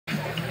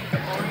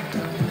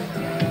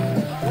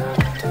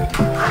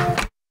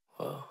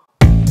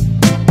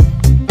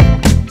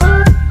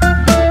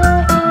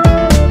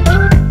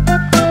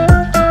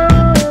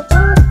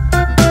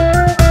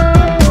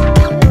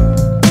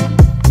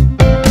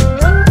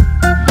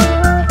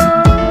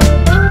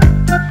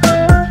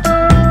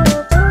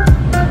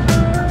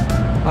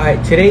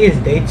Today is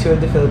day 2 of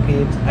the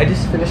Philippines. I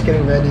just finished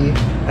getting ready.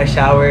 I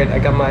showered, I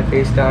got my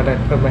face down, I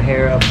put my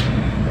hair up,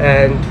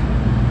 and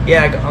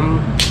yeah,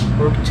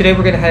 today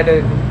we're gonna head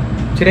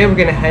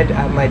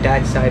at my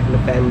dad's side of the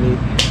family,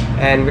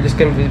 and we're just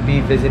gonna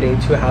be visiting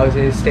 2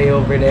 houses, stay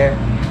over there,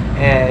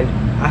 and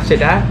after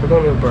that we're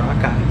going to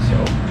Boracay. So,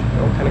 you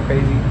know, kind of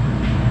crazy.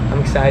 I'm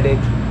excited,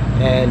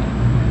 and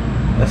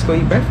let's go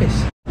eat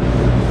breakfast.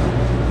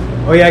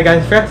 Oh yeah,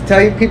 guys, I forgot to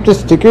tell you, peep the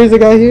stickers I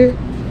got here.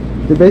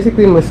 They're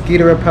basically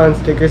mosquito repellent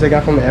stickers I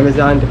got from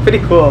Amazon. They're pretty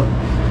cool.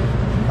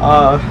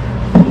 Yeah,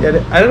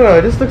 I don't know,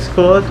 it just looks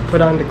cool to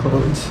put on the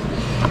clothes.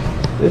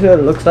 This is what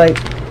it looks like.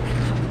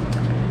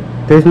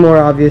 There's more,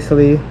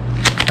 obviously.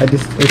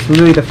 It's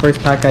really the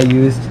first pack I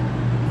used.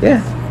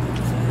 Yeah.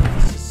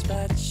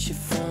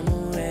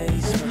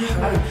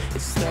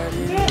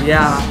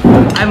 Yeah,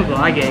 I'm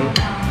vlogging.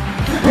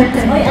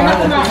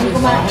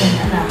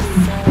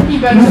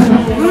 Even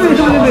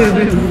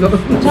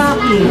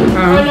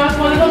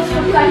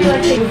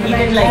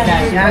like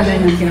that.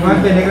 You want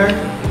vinegar?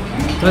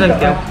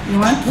 You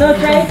want? No,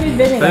 try it with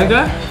vinegar.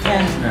 Vinegar?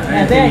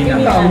 Yeah. There, give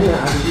me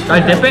that. I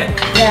dip it?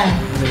 Yeah.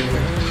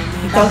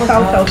 Saw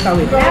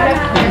it.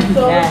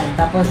 Yeah,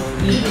 tapos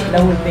eat the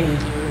whole thing.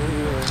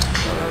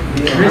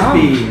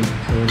 Crispy.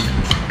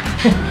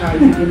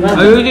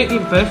 I usually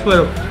eat fish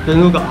with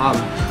dinuguan.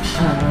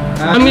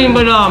 I mean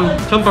with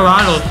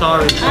champorado,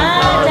 sorry.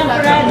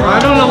 Champorado. I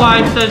don't know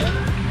why I said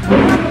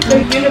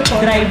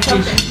Dried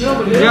fish.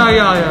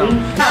 yeah.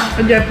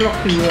 Jeprock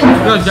siguro.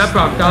 Yeah,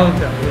 jeprock, that was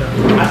it.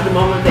 Yeah. At the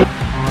moment they...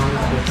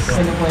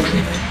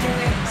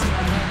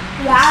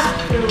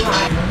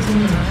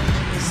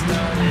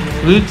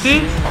 Lychee?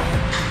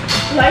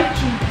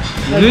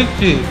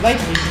 Lychee.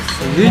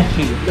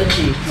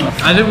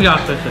 I think we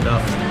got fish it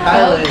up.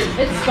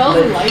 It's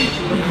spelled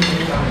lychee.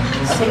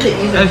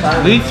 It's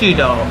lychee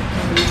though.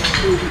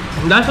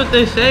 That's what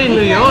they say in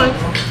New York.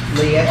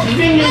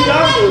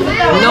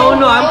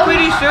 No, I'm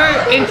pretty sure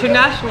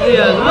internationally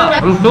as well.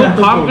 I'm so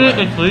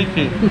confident it's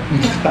lychee.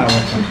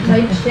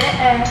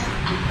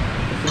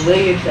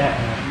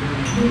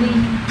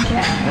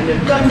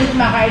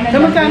 So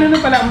magkano na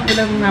pala ang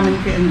ilang namin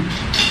kay ano?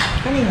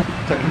 Kanina?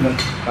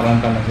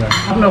 Karanta na siya.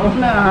 Ako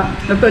na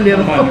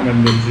natuliro ko.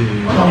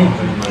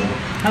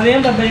 Sabi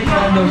yan, babalik ka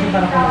lang daw siya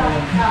para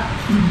kumain.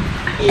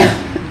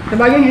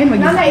 Sabagay ngayon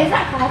mag-isa. Mama, is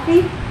that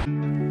coffee?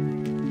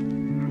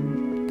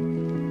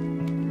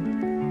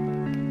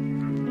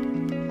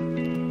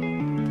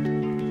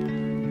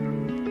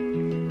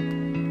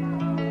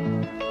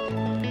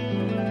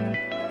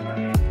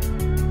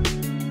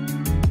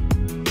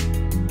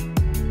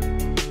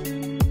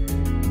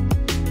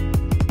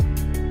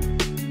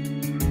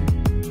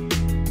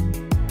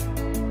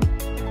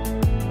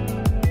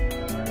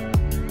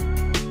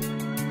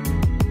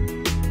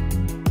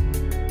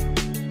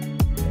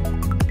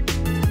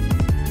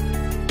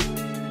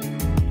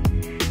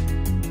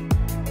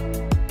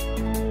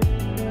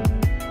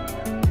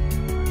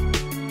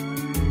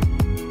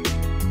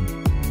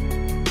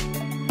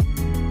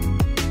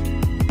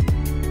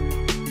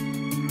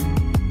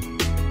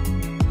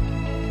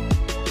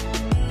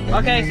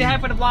 Okay, say hi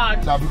for the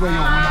vlog.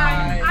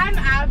 Hi, I'm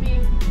Abby.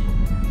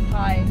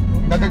 Hi.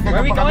 Where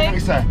are we going?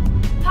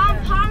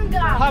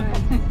 Pampanga.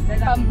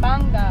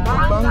 Pampanga.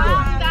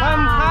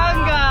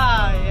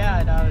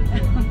 Yeah, that was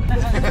it.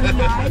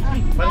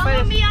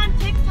 Follow me on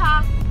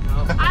TikTok.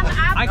 I'm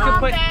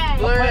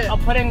I'll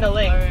put in the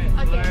link.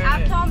 Okay,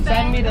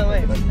 Send me the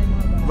link.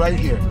 Right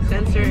here.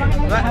 Censor.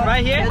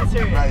 Right here?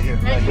 Censor. Right here.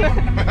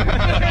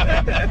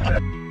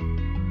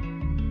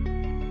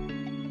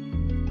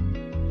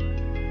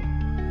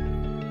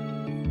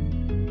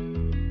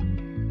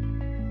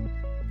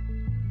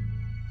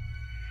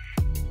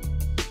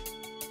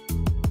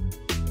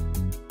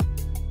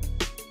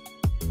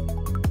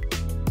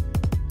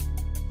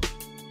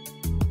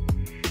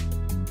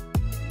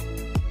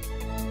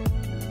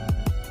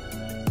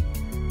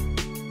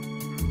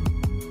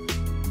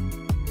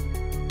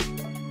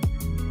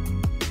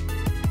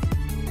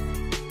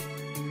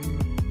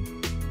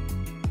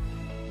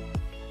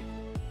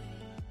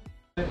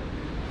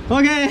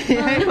 Okay,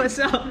 hey, what's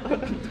up?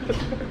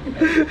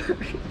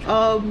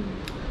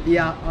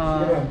 Yeah,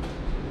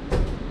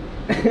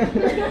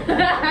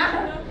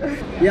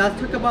 let's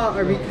talk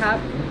about a recap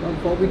of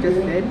what we just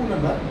did.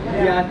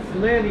 Yeah, it's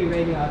literally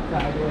raining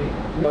outside. Wait.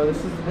 No, this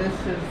is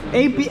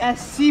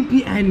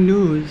APS-CBN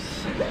news.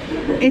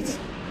 It's,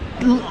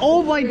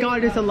 oh my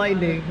god, there's a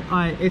lightning.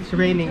 Alright, it's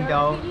raining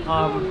though.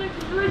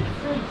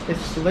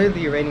 It's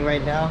literally raining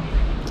right now.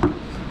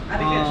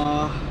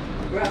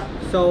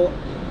 So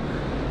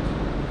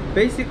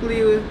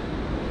basically,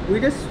 we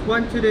just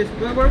went to this.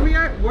 Where are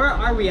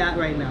we at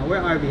right now? Where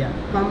are we at?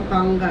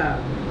 Pampanga.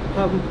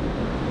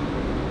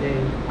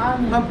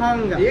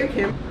 Pampanga.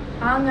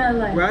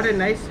 Angeles. We're at a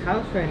nice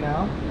house right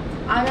now.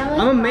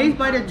 I'm amazed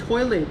by the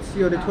toilets.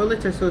 Yo, the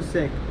toilets are so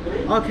sick.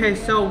 Okay,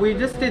 so we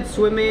just did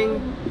swimming.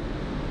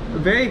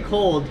 Very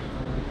cold.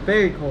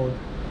 Very cold.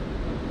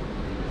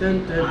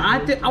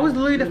 I was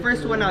literally the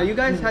first one out. You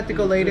guys had to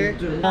go later.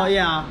 Oh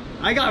yeah.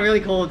 I got really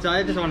cold, so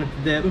I just wanted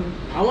to dip.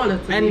 I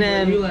wanted to And eat,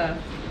 then- but you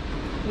left.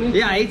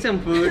 Yeah, I ate some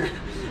food.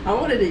 I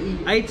wanted to eat.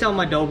 I ate some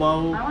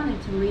adobo. I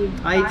wanted to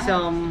leave. I ate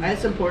some. I had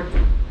some pork.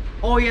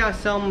 Oh yeah,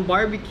 some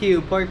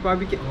pork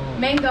barbecue.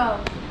 Mango.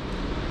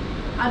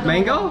 Adobo.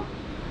 Mango?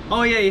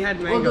 Oh yeah, you had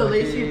Oh, mango. the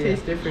Lays Yeah, yeah,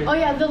 tastes different. Oh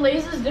yeah, the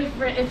Lay's is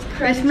different. It's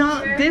crunchier. It's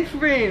not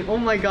different. Oh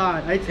my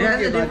god, I told It has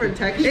you a about different it.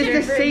 texture.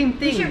 It's the same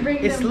We should thing. bring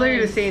It's them literally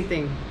the Lay's. same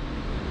thing.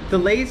 The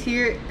Lay's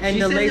here and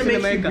She the says Lay's it in makes you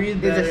America breathe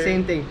is the better.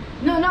 same thing.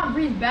 No, not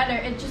breathe better.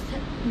 It just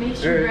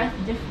makes your Er. breath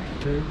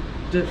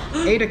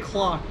different. 8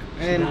 o'clock,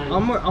 and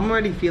I'm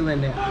already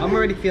feeling it. I'm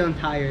already feeling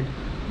tired.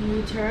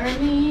 You turn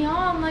me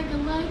on like a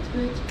light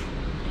switch.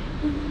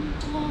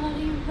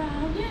 Body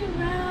round and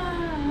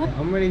round.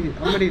 I'm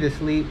ready to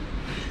sleep.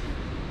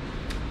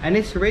 And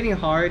it's raining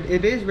hard.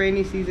 It is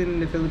rainy season in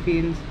the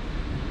Philippines.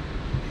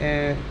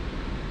 And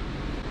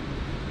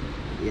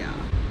yeah.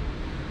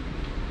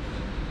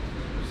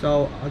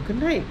 So good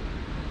night.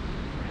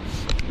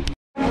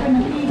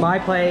 My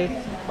place.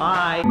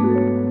 Bye.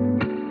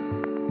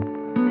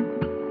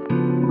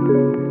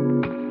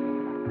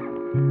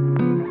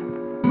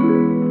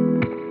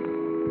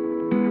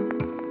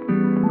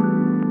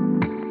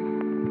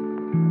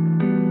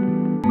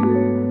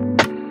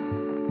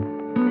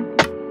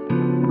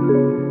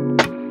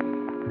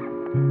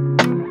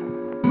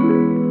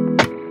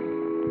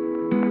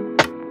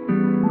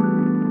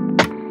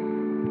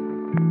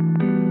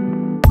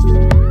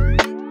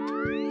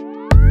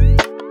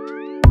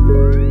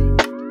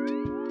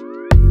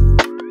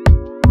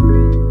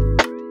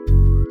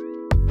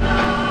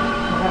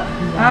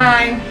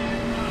 Hi.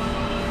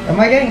 Am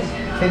I getting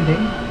same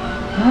thing?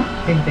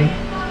 Huh? Same thing.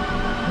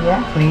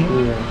 Yeah. Clean.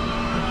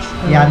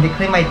 Yeah, they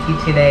cleaned my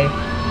teeth today.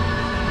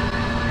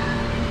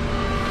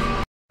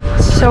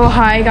 So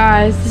hi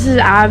guys, this is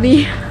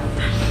Abby.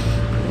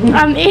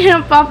 I'm eating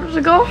a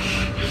popsicle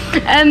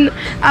and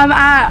I'm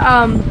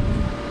at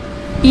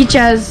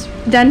Icha's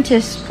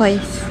dentist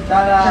place.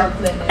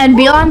 And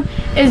Bilan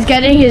is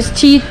getting his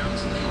teeth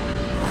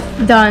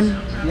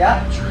done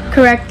Yeah.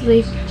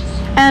 correctly.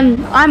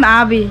 And I'm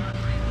Abby.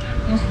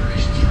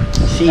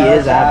 She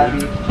is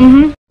Abby.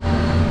 Mm-hmm.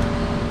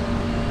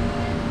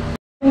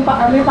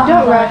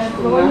 Don't rush.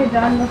 When you're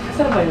done,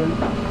 Saan ba yun?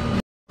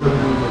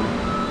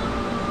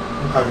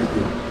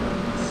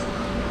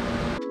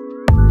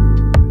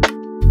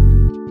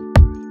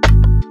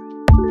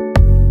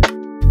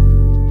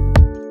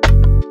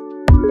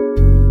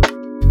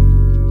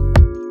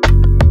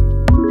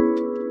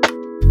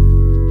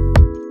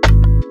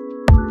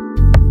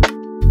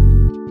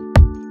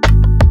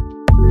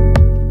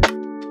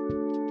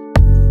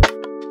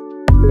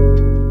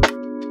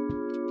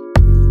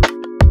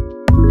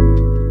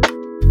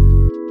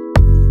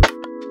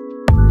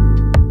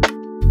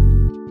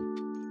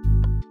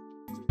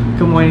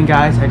 Good morning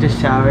guys, I just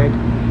showered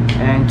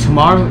and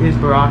tomorrow is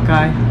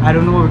Boracay. I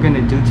don't know what we're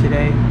gonna do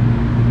today,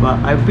 but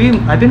I've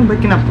been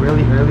waking up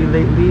really early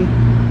lately.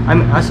 I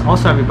mean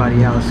also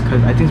everybody else,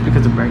 because I think it's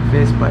because of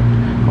breakfast, but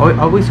I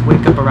always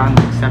wake up around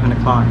like 7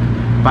 o'clock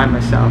by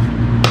myself.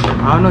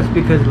 I don't know, it's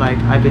because like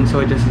I've been so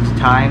adjusted to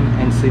time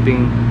and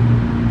sleeping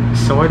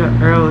sort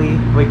of early,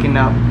 waking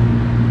up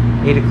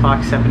 8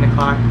 o'clock, 7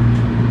 o'clock,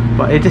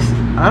 but it just,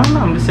 I don't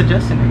know, I'm just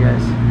adjusting I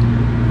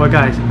guess. But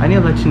guys, I need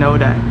to let you know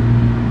that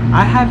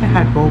I haven't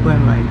had boba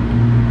in like,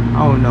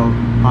 I don't know,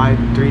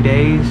 3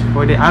 days,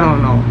 4 days, I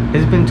don't know.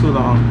 It's been too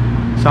long.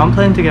 So I'm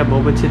planning to get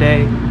boba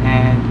today,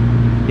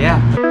 and yeah.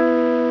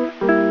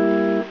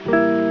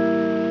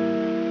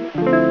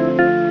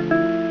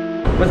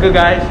 What's good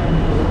guys?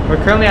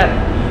 We're currently at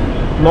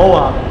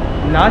MOA.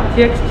 Not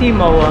TXT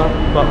MOA,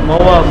 but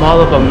MOA, Mall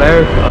of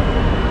America.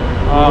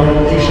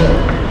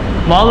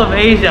 Mall of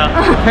Asia.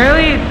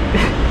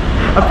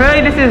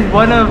 Apparently this is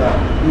one of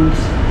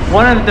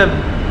the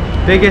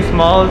biggest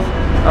malls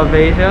of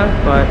Asia,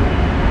 but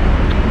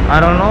I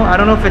don't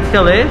know if it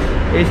still is.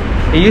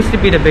 It used to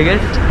be the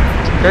biggest.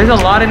 There's a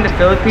lot in the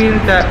Philippines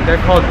that they're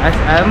called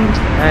SMs,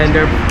 and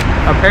they're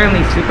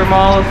apparently super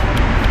malls.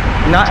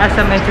 Not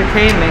SM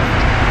Entertainment,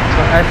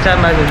 but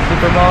SM as in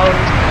super malls.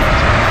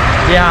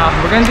 Yeah,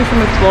 we're gonna do some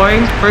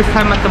exploring. First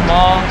time at the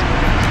mall.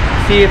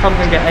 See if I'm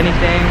gonna get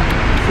anything.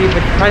 See if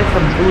we can try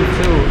some food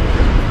too.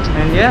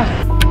 And yeah.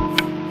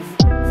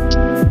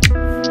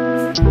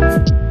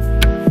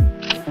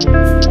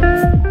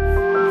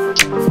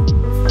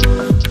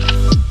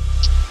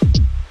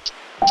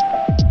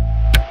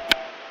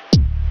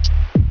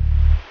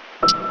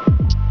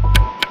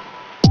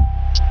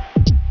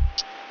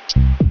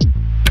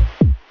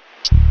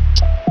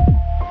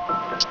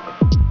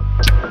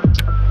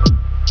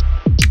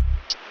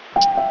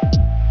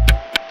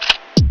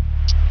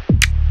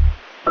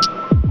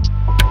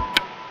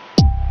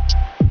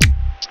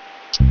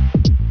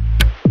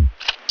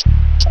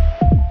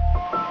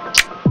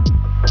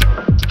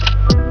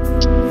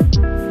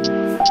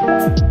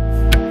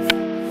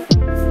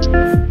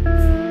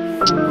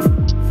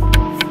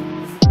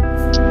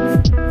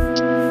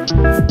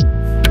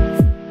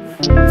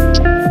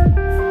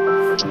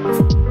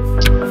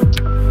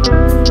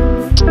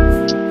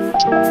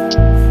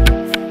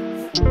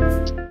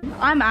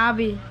 I'm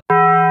Abby.